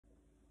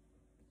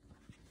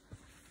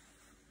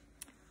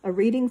A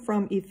reading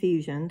from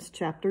Ephesians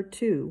chapter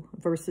 2,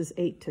 verses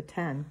 8 to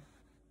 10.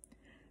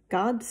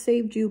 God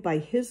saved you by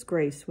his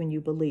grace when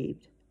you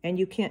believed, and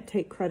you can't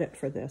take credit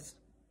for this.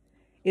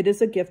 It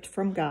is a gift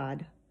from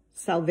God.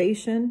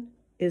 Salvation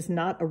is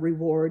not a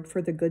reward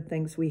for the good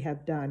things we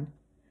have done,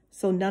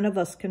 so none of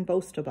us can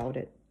boast about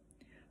it.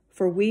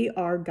 For we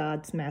are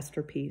God's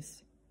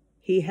masterpiece.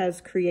 He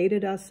has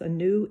created us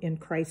anew in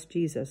Christ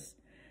Jesus,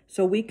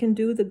 so we can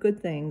do the good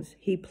things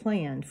he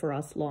planned for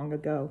us long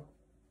ago.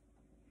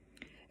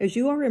 As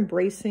you are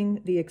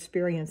embracing the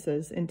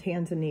experiences in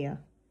Tanzania,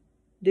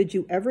 did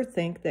you ever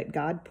think that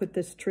God put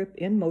this trip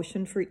in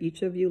motion for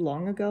each of you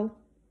long ago?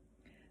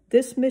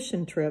 This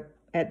mission trip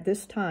at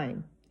this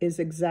time is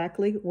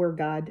exactly where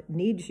God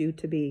needs you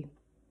to be.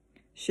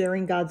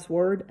 Sharing God's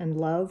word and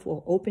love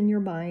will open your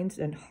minds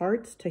and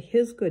hearts to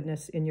his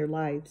goodness in your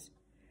lives.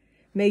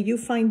 May you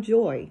find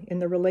joy in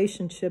the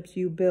relationships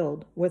you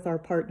build with our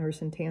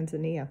partners in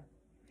Tanzania.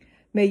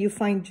 May you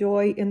find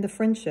joy in the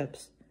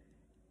friendships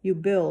you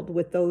build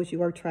with those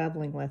you are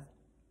traveling with.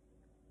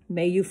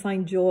 May you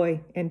find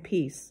joy and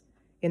peace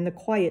in the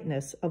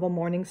quietness of a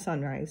morning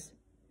sunrise.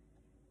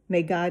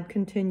 May God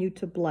continue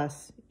to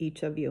bless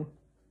each of you.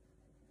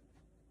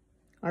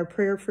 Our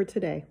prayer for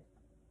today.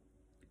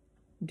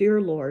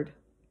 Dear Lord,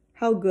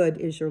 how good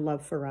is your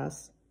love for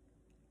us.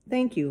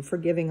 Thank you for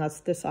giving us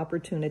this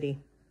opportunity.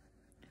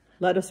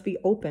 Let us be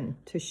open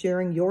to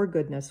sharing your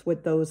goodness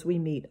with those we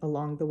meet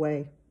along the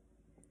way.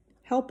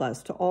 Help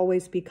us to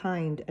always be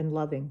kind and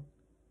loving.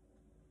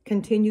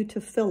 Continue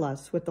to fill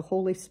us with the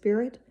Holy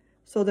Spirit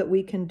so that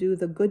we can do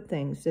the good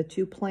things that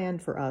you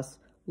planned for us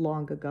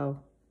long ago.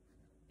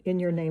 In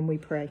your name we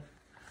pray.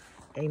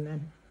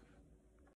 Amen.